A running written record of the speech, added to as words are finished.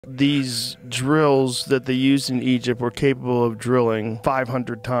These drills that they used in Egypt were capable of drilling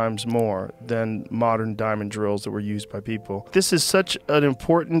 500 times more than modern diamond drills that were used by people. This is such an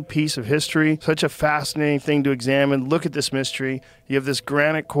important piece of history, such a fascinating thing to examine. Look at this mystery. You have this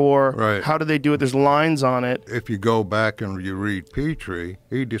granite core. Right. How do they do it? There's lines on it. If you go back and you read Petrie,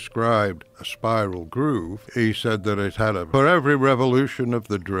 he described a spiral groove. He said that it had for every revolution of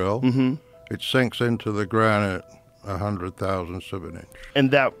the drill, it sinks into the granite 100 thousandths of an inch.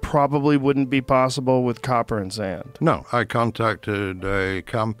 And that probably wouldn't be possible with copper and sand. No, I contacted a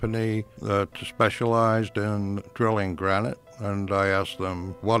company that specialized in drilling granite, and I asked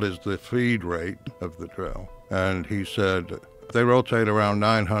them, what is the feed rate of the drill? And he said, they rotate around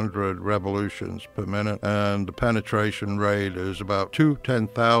 900 revolutions per minute, and the penetration rate is about 2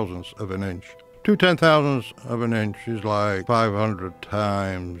 10,000ths of an inch. 2 10,000ths of an inch is like 500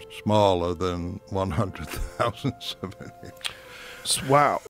 times smaller than 100 thousandths of an inch. Wow.